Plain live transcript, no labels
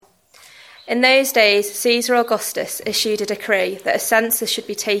In those days, Caesar Augustus issued a decree that a census should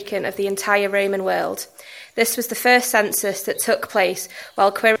be taken of the entire Roman world. This was the first census that took place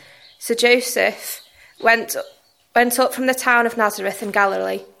while Quirinius. So Joseph went up from the town of Nazareth in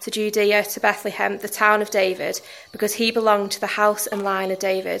Galilee to Judea to Bethlehem, the town of David, because he belonged to the house and line of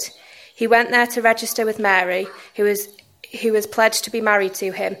David. He went there to register with Mary, who was pledged to be married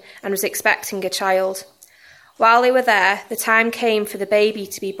to him and was expecting a child. While they were there, the time came for the baby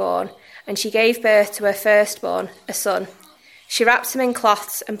to be born, and she gave birth to her firstborn, a son. She wrapped him in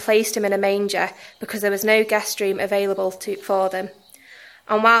cloths and placed him in a manger because there was no guest room available for them.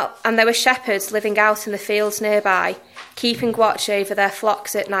 And there were shepherds living out in the fields nearby, keeping watch over their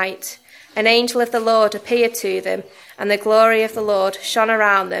flocks at night. An angel of the Lord appeared to them, and the glory of the Lord shone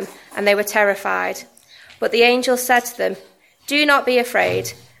around them, and they were terrified. But the angel said to them, "Do not be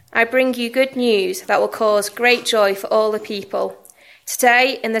afraid. I bring you good news that will cause great joy for all the people.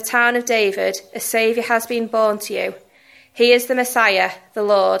 Today, in the town of David, a Saviour has been born to you. He is the Messiah, the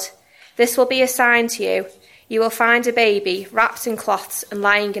Lord. This will be a sign to you. You will find a baby wrapped in cloths and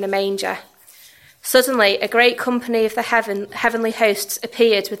lying in a manger." Suddenly, a great company of the heavenly hosts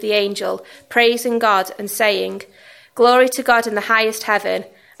appeared with the angel, praising God and saying, "Glory to God in the highest heaven,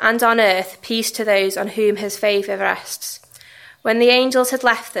 and on earth peace to those on whom his favour rests." When the angels had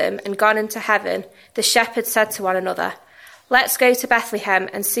left them and gone into heaven, the shepherds said to one another, "Let's go to Bethlehem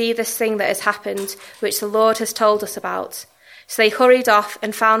and see this thing that has happened, which the Lord has told us about." So they hurried off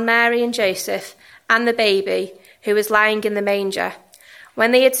and found Mary and Joseph and the baby, who was lying in the manger.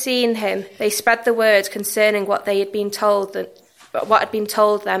 When they had seen him, they spread the word concerning what had been told them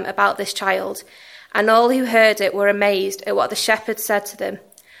about this child. And all who heard it were amazed at what the shepherds said to them.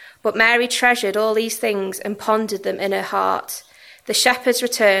 But Mary treasured all these things and pondered them in her heart. The shepherds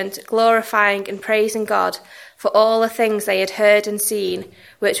returned, glorifying and praising God for all the things they had heard and seen,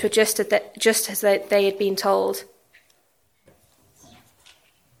 which were just as they had been told.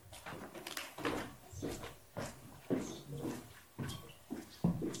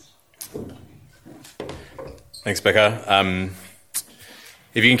 Thanks, Becca.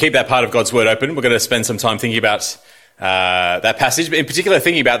 If you can keep that part of God's Word open, we're going to spend some time thinking about that passage, but in particular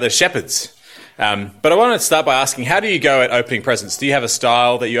thinking about the shepherds. But I want to start by asking, how do you go at opening presents? Do you have a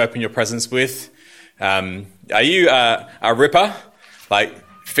style that you open your presents with? Are you a ripper? Like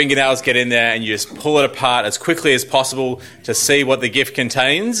fingernails get in there and you just pull it apart as quickly as possible to see what the gift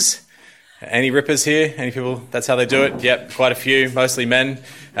contains? Any rippers here? Any people, that's how they do it? Yep, quite a few, mostly men.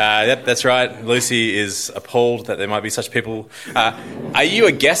 Yep, that's right. Lucy is appalled that there might be such people. Are you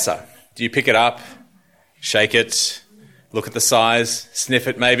a guesser? Do you pick it up, shake it, look at the size, sniff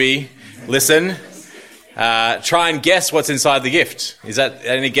it maybe, listen, try and guess what's inside the gift? Is that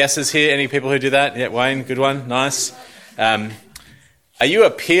any guesses here? Any people who do that? Yeah, Wayne, good one, nice. Are you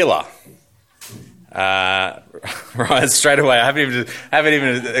a peeler? Right, straight away. I haven't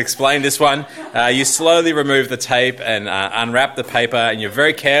even explained this one. You slowly remove the tape and unwrap the paper, and you're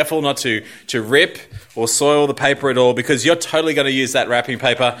very careful not to rip or soil the paper at all, because you're totally going to use that wrapping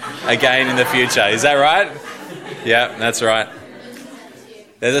paper again in the future. Is that right? Yeah, that's right.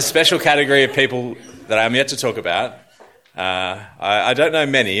 There's a special category of people that I'm yet to talk about. I don't know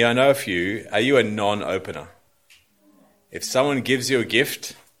many. I know a few. Are you a non-opener? If someone gives you a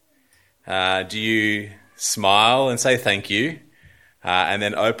gift, do you smile and say thank you, and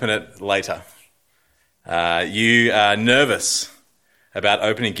then open it later? You are nervous about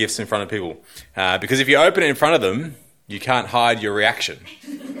opening gifts in front of people, because if you open it in front of them, you can't hide your reaction.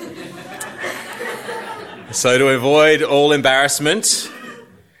 So to avoid all embarrassment,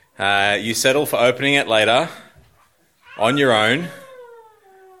 you settle for opening it later on your own,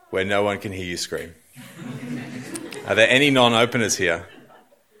 where no one can hear you scream. Are there any non-openers here?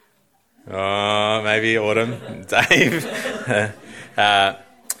 Oh, maybe Autumn, Dave.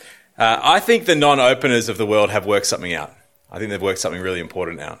 I think the non-openers of the world have worked something out. I think they've worked something really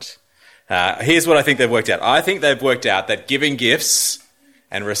important out. Here's what I think they've worked out. I think they've worked out that giving gifts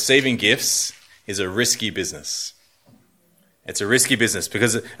and receiving gifts is a risky business. It's a risky business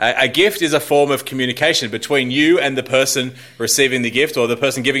because a gift is a form of communication between you and the person receiving the gift, or the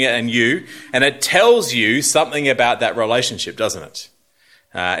person giving it and you, and it tells you something about that relationship, doesn't it?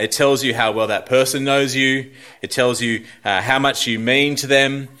 It tells you how well that person knows you. It tells you how much you mean to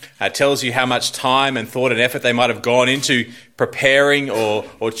them. It tells you how much time and thought and effort they might have gone into preparing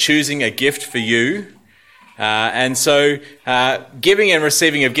or choosing a gift for you. And so giving and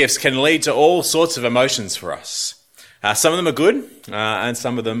receiving of gifts can lead to all sorts of emotions for us. Some of them are good, and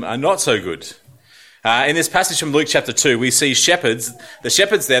some of them are not so good. In this passage from Luke chapter 2, we see shepherds. The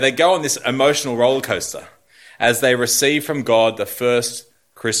shepherds there, they go on this emotional roller coaster as they receive from God the first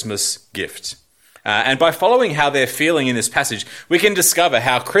Christmas gift. And by following how they're feeling in this passage, we can discover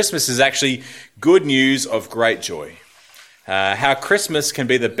how Christmas is actually good news of great joy. How Christmas can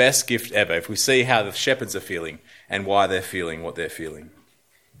be the best gift ever if we see how the shepherds are feeling and why they're feeling what they're feeling.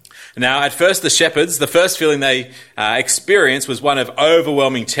 Now, at first, the shepherds, the first feeling they experienced was one of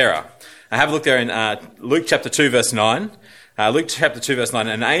overwhelming terror. Have a look there in Luke chapter 2, verse 9. Luke chapter 2, verse 9.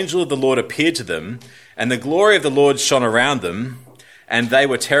 An angel of the Lord appeared to them, and the glory of the Lord shone around them, and they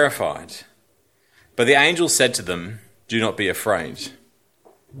were terrified. But the angel said to them, "Do not be afraid."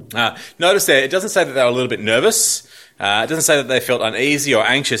 Notice there, it doesn't say that they were a little bit nervous. It doesn't say that they felt uneasy or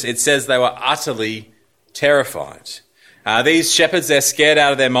anxious. It says they were utterly terrified. These shepherds, they're scared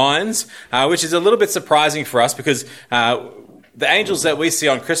out of their minds, which is a little bit surprising for us because the angels that we see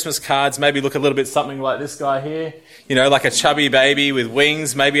on Christmas cards maybe look a little bit something like this guy here, like a chubby baby with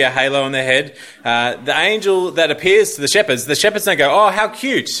wings, maybe a halo on their head. The angel that appears to the shepherds don't go, "Oh, how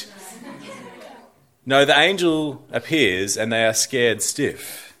cute." No, the angel appears and they are scared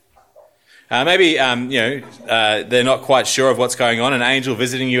stiff. Maybe they're not quite sure of what's going on. An angel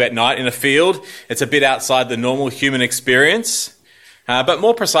visiting you at night in a field, it's a bit outside the normal human experience. But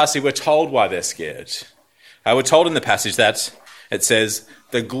more precisely, we're told why they're scared. We're told in the passage that it says,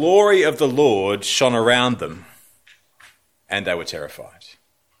 "The glory of the Lord shone around them, and they were terrified."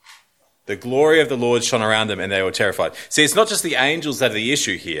 The glory of the Lord shone around them, and they were terrified. See, it's not just the angels that are the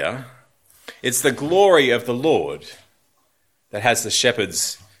issue here. It's the glory of the Lord that has the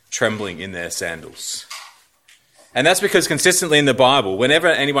shepherds trembling in their sandals. And that's because consistently in the Bible, whenever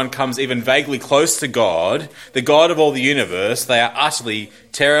anyone comes even vaguely close to God, the God of all the universe, they are utterly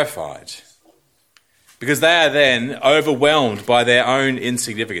terrified. Because they are then overwhelmed by their own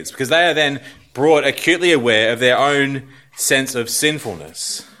insignificance. Because they are then brought acutely aware of their own sense of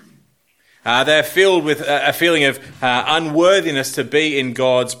sinfulness. They're filled with a feeling of unworthiness to be in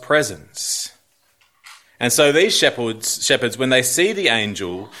God's presence. And so these shepherds, when they see the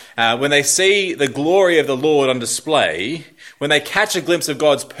angel, when they see the glory of the Lord on display, when they catch a glimpse of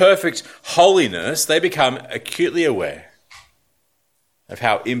God's perfect holiness, they become acutely aware of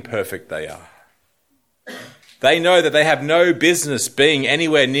how imperfect they are. They know that they have no business being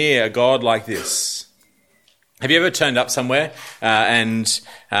anywhere near a God like this. Have you ever turned up somewhere and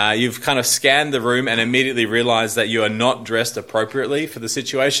you've kind of scanned the room and immediately realised that you are not dressed appropriately for the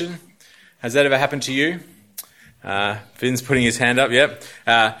situation? Has that ever happened to you? Finn's putting his hand up, yep.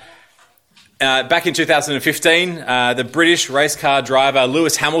 Back in 2015, the British race car driver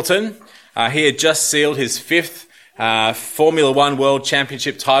Lewis Hamilton, he had just sealed his 5th Formula One World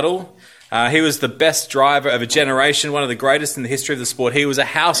Championship title. He was the best driver of a generation, one of the greatest in the history of the sport. He was a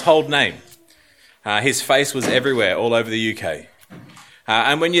household name. His face was everywhere, all over the UK.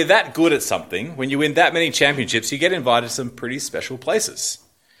 And when you're that good at something, when you win that many championships, you get invited to some pretty special places.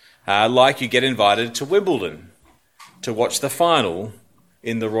 Like you get invited to Wimbledon to watch the final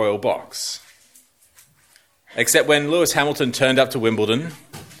in the Royal Box. Except when Lewis Hamilton turned up to Wimbledon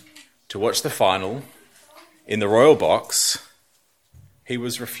to watch the final in the Royal Box, he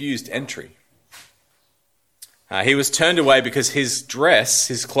was refused entry. He was turned away because his dress,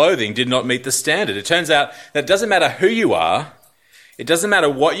 his clothing, did not meet the standard. It turns out that it doesn't matter who you are, it doesn't matter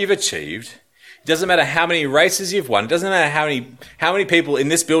what you've achieved, it doesn't matter how many races you've won, it doesn't matter how many people in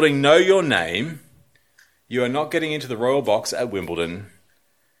this building know your name, you are not getting into the Royal Box at Wimbledon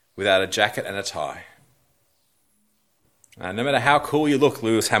without a jacket and a tie. No matter how cool you look,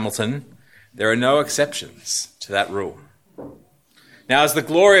 Lewis Hamilton, there are no exceptions to that rule. Now, as the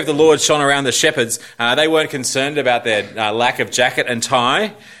glory of the Lord shone around the shepherds, they weren't concerned about their lack of jacket and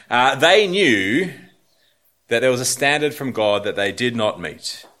tie. They knew that there was a standard from God that they did not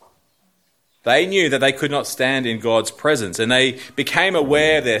meet. They knew that they could not stand in God's presence, and they became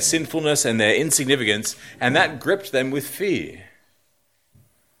aware of their sinfulness and their insignificance, and that gripped them with fear.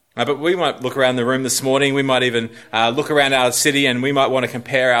 But we might look around the room this morning, we might even look around our city, and we might want to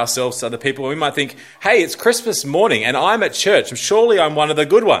compare ourselves to other people. We might think, hey, it's Christmas morning and I'm at church, surely I'm one of the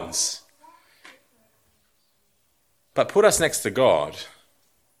good ones. But put us next to God,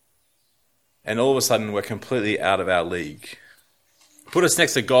 and all of a sudden we're completely out of our league. Put us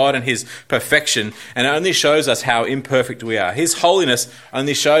next to God and his perfection, and it only shows us how imperfect we are. His holiness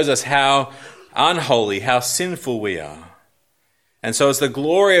only shows us how unholy, how sinful we are. And so as the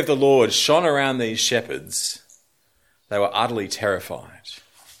glory of the Lord shone around these shepherds, they were utterly terrified.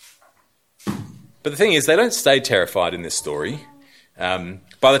 But the thing is, they don't stay terrified in this story.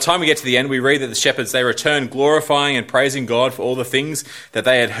 By the time we get to the end, we read that the shepherds, they return glorifying and praising God for all the things that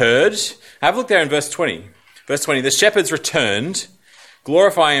they had heard. Have a look there in verse 20. Verse 20, the shepherds returned,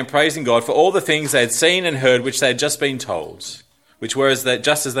 glorifying and praising God for all the things they had seen and heard, which they had just been told. which were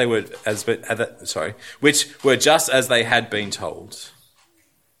just as they had been told.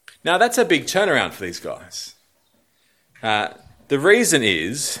 Now that's a big turnaround for these guys. The reason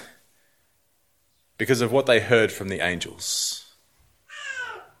is because of what they heard from the angels.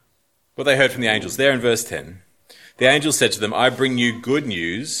 What they heard from the angels. There in verse 10, the angel said to them, "I bring you good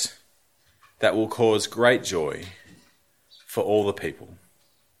news that will cause great joy for all the people.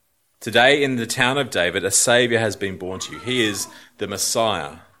 Today in the town of David, a Saviour has been born to you. He is the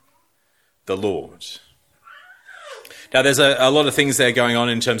Messiah, the Lord." Now there's a lot of things there going on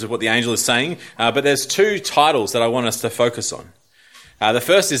in terms of what the angel is saying, but there's two titles that I want us to focus on. The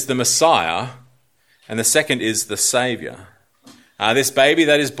first is the Messiah, and the second is the Saviour. This baby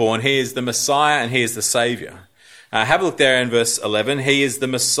that is born, he is the Messiah and he is the Saviour. Have a look there in verse 11. He is the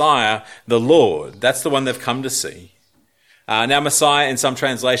Messiah, the Lord. That's the one they've come to see. Now Messiah, in some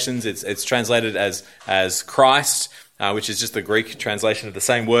translations, it's translated as Christ, which is just the Greek translation of the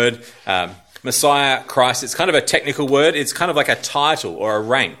same word. Messiah, Christ, it's kind of a technical word. It's kind of like a title or a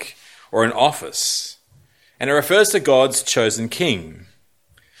rank or an office. And it refers to God's chosen king.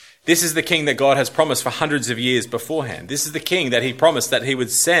 This is the king that God has promised for hundreds of years beforehand. This is the king that he promised that he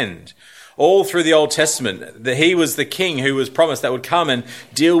would send. All through the Old Testament, that he was the king who was promised that would come and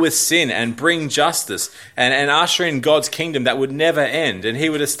deal with sin and bring justice and usher in God's kingdom that would never end. And he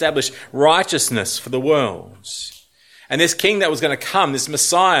would establish righteousness for the world. And this king that was going to come, this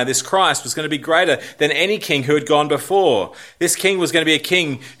Messiah, this Christ, was going to be greater than any king who had gone before. This king was going to be a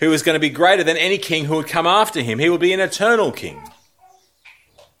king who was going to be greater than any king who would come after him. He would be an eternal king.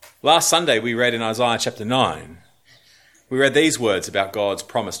 Last Sunday we read in Isaiah chapter 9, we read these words about God's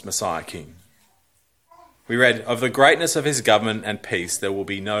promised Messiah king. We read, "Of the greatness of his government and peace there will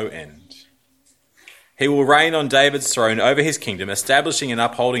be no end. He will reign on David's throne over his kingdom, establishing and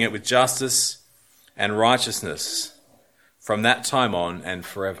upholding it with justice and righteousness from that time on and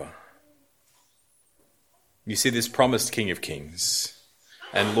forever." You see this promised King of Kings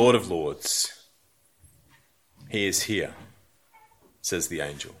and Lord of Lords. He is here, says the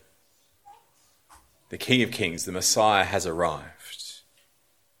angel. The King of Kings, the Messiah, has arrived.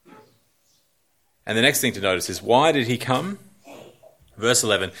 And the next thing to notice is, why did he come? Verse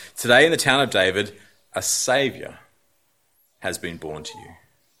 11, "Today in the town of David, a Saviour has been born to you."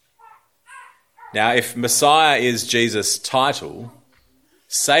 Now, if Messiah is Jesus' title,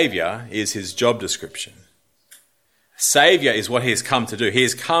 Saviour is his job description. Saviour is what he has come to do. He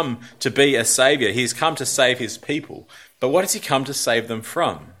has come to be a Saviour. He has come to save his people. But what has he come to save them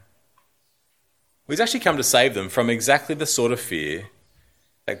from? Well, he's actually come to save them from exactly the sort of fear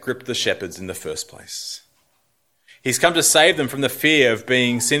that gripped the shepherds in the first place. He's come to save them from the fear of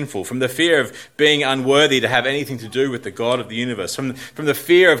being sinful, from the fear of being unworthy to have anything to do with the God of the universe, from the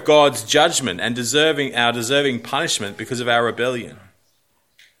fear of God's judgment and our deserving punishment because of our rebellion.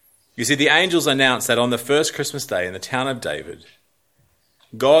 You see, the angels announced that on the first Christmas day in the town of David,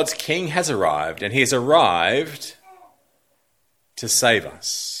 God's king has arrived, and he has arrived to save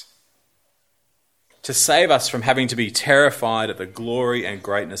us. To save us from having to be terrified at the glory and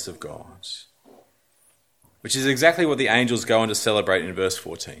greatness of God. Which is exactly what the angels go on to celebrate in verse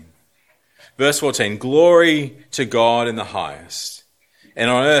 14. Verse 14, "Glory to God in the highest,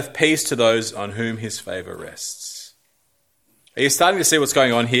 and on earth peace to those on whom his favour rests." Are you starting to see what's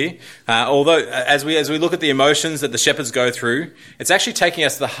going on here? Although, as we look at the emotions that the shepherds go through, it's actually taking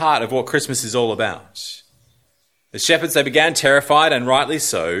us to the heart of what Christmas is all about. The shepherds, they began terrified, and rightly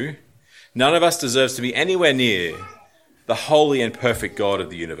so. None of us deserves to be anywhere near the holy and perfect God of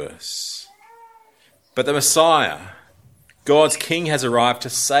the universe. But the Messiah, God's King, has arrived to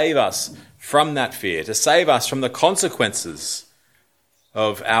save us from that fear, to save us from the consequences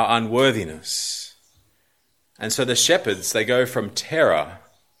of our unworthiness. And so the shepherds, they go from terror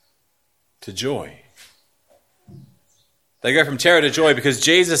to joy. They go from terror to joy because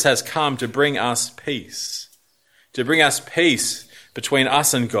Jesus has come to bring us peace between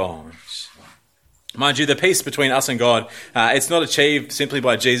us and God. Mind you, the peace between us and God, it's not achieved simply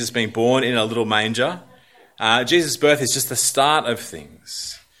by Jesus being born in a little manger. Jesus' birth is just the start of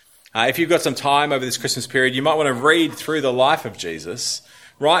things. If you've got some time over this Christmas period, you might want to read through the life of Jesus,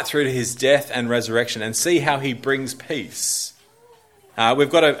 right through to his death and resurrection, and see how he brings peace. We've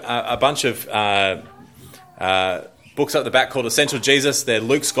got a bunch of books up the back called Essential Jesus. They're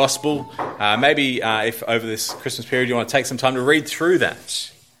Luke's Gospel. Maybe if over this Christmas period you want to take some time to read through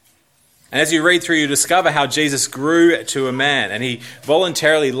that. And as you read through, you discover how Jesus grew to a man, and he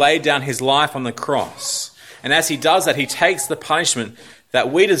voluntarily laid down his life on the cross. And as he does that, he takes the punishment that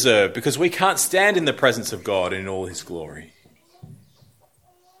we deserve because we can't stand in the presence of God in all his glory.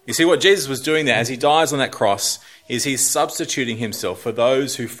 You see, what Jesus was doing there as he dies on that cross is he's substituting himself for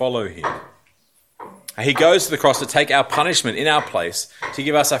those who follow him. He goes to the cross to take our punishment in our place, to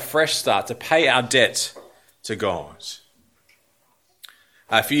give us a fresh start, to pay our debt to God.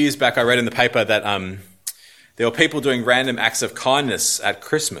 A few years back, I read in the paper that there were people doing random acts of kindness at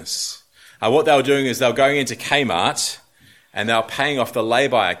Christmas. What they were doing is they were going into Kmart and they were paying off the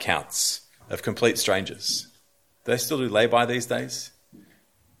lay-by accounts of complete strangers. Do they still do lay-by these days?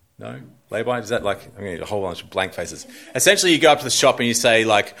 No? Lay-by? Is that like, I'm going to get a whole bunch of blank faces. Essentially, you go up to the shop and you say,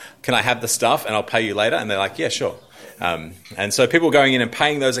 like, can I have the stuff and I'll pay you later? And they're like, yeah, sure. And so people were going in and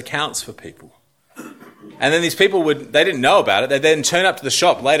paying those accounts for people. And then these people they didn't know about it. They'd then turn up to the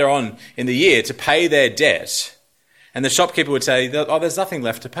shop later on in the year to pay their debt. And the shopkeeper would say, oh, there's nothing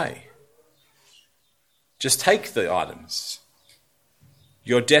left to pay. Just take the items.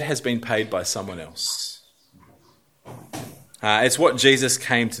 Your debt has been paid by someone else. It's what Jesus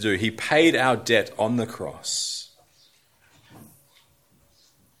came to do. He paid our debt on the cross.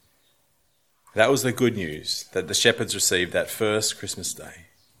 That was the good news that the shepherds received that first Christmas day.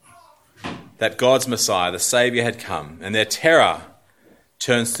 That God's Messiah, the Saviour, had come, and their terror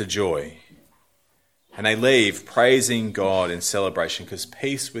turns to joy. And they leave praising God in celebration because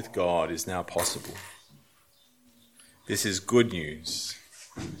peace with God is now possible. This is good news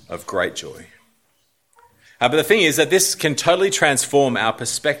of great joy. But the thing is that this can totally transform our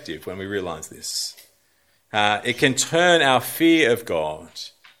perspective when we realise this. It can turn our fear of God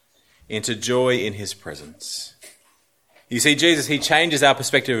into joy in his presence. You see, Jesus, he changes our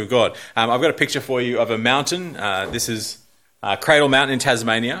perspective of God. I've got a picture for you of a mountain. This is Cradle Mountain in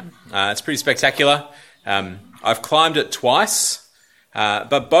Tasmania. It's pretty spectacular. I've climbed it twice,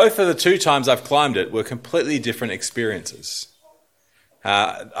 but both of the two times I've climbed it were completely different experiences.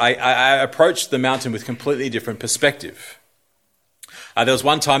 I approached the mountain with completely different perspective. There was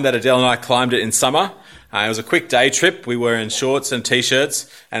one time that Adele and I climbed it in summer. It was a quick day trip. We were in shorts and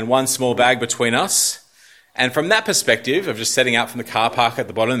t-shirts and one small bag between us. And from that perspective of just setting out from the car park at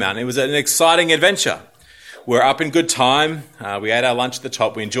the bottom of the mountain, it was an exciting adventure. We're up in good time. We ate our lunch at the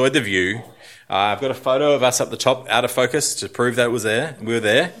top. We enjoyed the view. I've got a photo of us up the top, out of focus, to prove that it was there. We were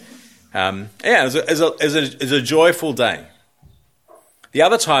there. It was a joyful day. The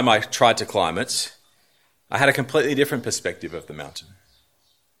other time I tried to climb it, I had a completely different perspective of the mountain.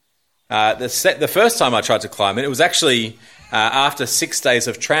 The first time I tried to climb it, it was actually after 6 days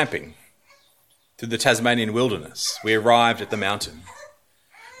of tramping through the Tasmanian wilderness. We arrived at the mountain.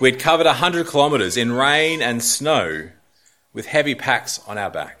 We'd covered 100 kilometres in rain and snow with heavy packs on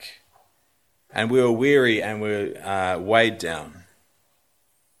our back. And we were weary and we were weighed down.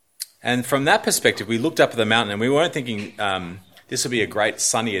 And from that perspective, we looked up at the mountain and we weren't thinking this would be a great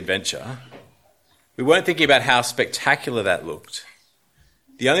sunny adventure. We weren't thinking about how spectacular that looked.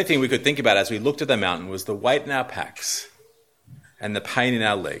 The only thing we could think about as we looked at the mountain was the weight in our packs and the pain in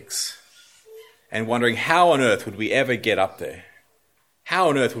our legs, and wondering how on earth would we ever get up there? How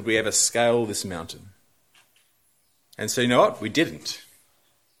on earth would we ever scale this mountain? And so you know what? We didn't.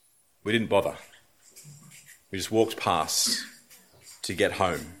 We didn't bother. We just walked past to get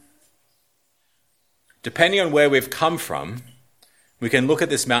home. Depending on where we've come from, we can look at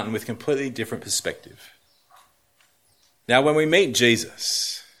this mountain with completely different perspective. Now, when we meet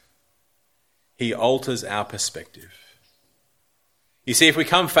Jesus, he alters our perspective. You see, if we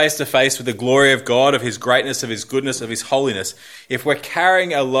come face to face with the glory of God, of his greatness, of his goodness, of his holiness, if we're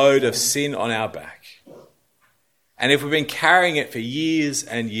carrying a load of sin on our back, and if we've been carrying it for years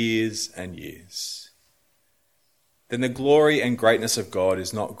and years and years, then the glory and greatness of God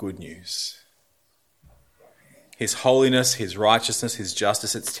is not good news. His holiness, his righteousness, his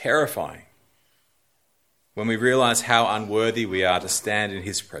justice, it's terrifying when we realize how unworthy we are to stand in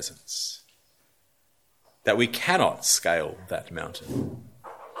his presence. That we cannot scale that mountain.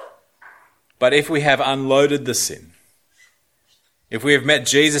 But if we have unloaded the sin, if we have met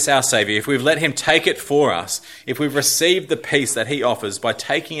Jesus our Saviour, if we've let him take it for us, if we've received the peace that he offers by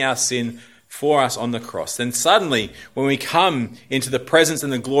taking our sin for us on the cross, then suddenly when we come into the presence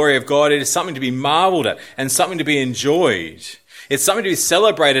and the glory of God, it is something to be marvelled at and something to be enjoyed. It's something to be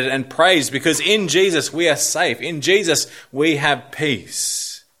celebrated and praised because in Jesus we are safe. In Jesus we have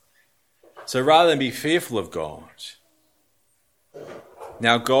peace. So rather than be fearful of God,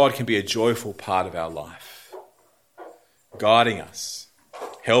 now God can be a joyful part of our life, guiding us,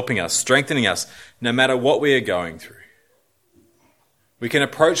 helping us, strengthening us, no matter what we are going through. We can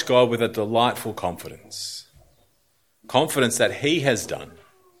approach God with a delightful confidence that he has done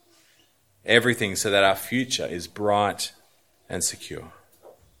everything so that our future is bright and secure.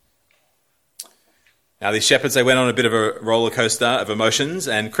 Now, these shepherds, they went on a bit of a roller coaster of emotions,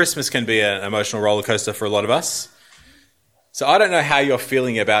 and Christmas can be an emotional roller coaster for a lot of us. So I don't know how you're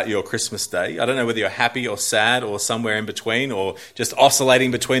feeling about your Christmas day. I don't know whether you're happy or sad or somewhere in between or just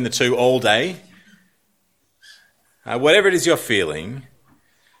oscillating between the two all day. Whatever it is you're feeling,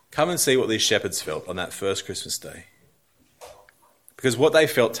 come and see what these shepherds felt on that first Christmas day. Because what they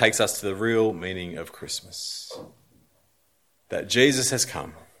felt takes us to the real meaning of Christmas. That Jesus has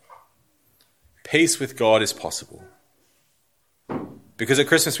come. Peace with God is possible. Because at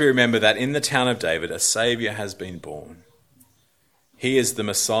Christmas we remember that in the town of David a Saviour has been born. He is the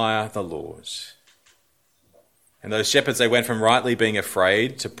Messiah, the Lord. And those shepherds, they went from rightly being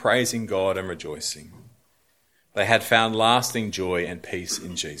afraid to praising God and rejoicing. They had found lasting joy and peace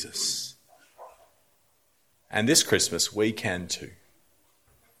in Jesus. And this Christmas we can too.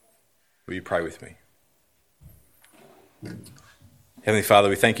 Will you pray with me? Heavenly Father,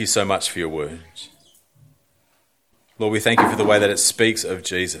 we thank you so much for your word. Lord, we thank you for the way that it speaks of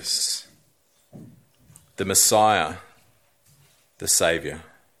Jesus, the Messiah, the Saviour.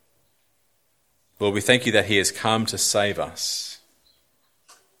 Lord, we thank you that he has come to save us,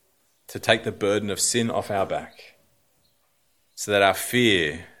 to take the burden of sin off our back, so that our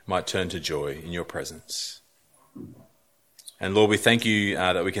fear might turn to joy in your presence. And Lord, we thank you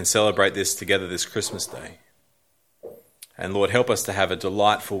that we can celebrate this together this Christmas day. And Lord, help us to have a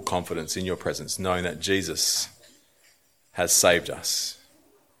delightful confidence in your presence, knowing that Jesus has saved us,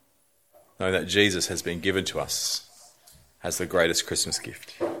 knowing that Jesus has been given to us as the greatest Christmas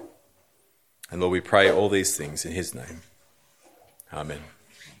gift. And Lord, we pray all these things in his name. Amen.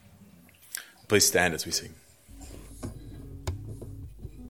 Please stand as we sing.